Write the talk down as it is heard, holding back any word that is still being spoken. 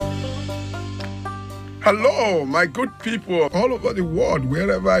Hello, my good people all over the world,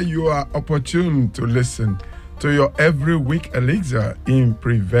 wherever you are opportune to listen to your every week elixir in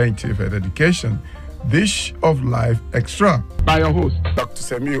preventive education, Dish of Life Extra, by your host, Dr.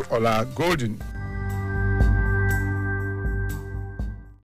 Semiu Ola Golden.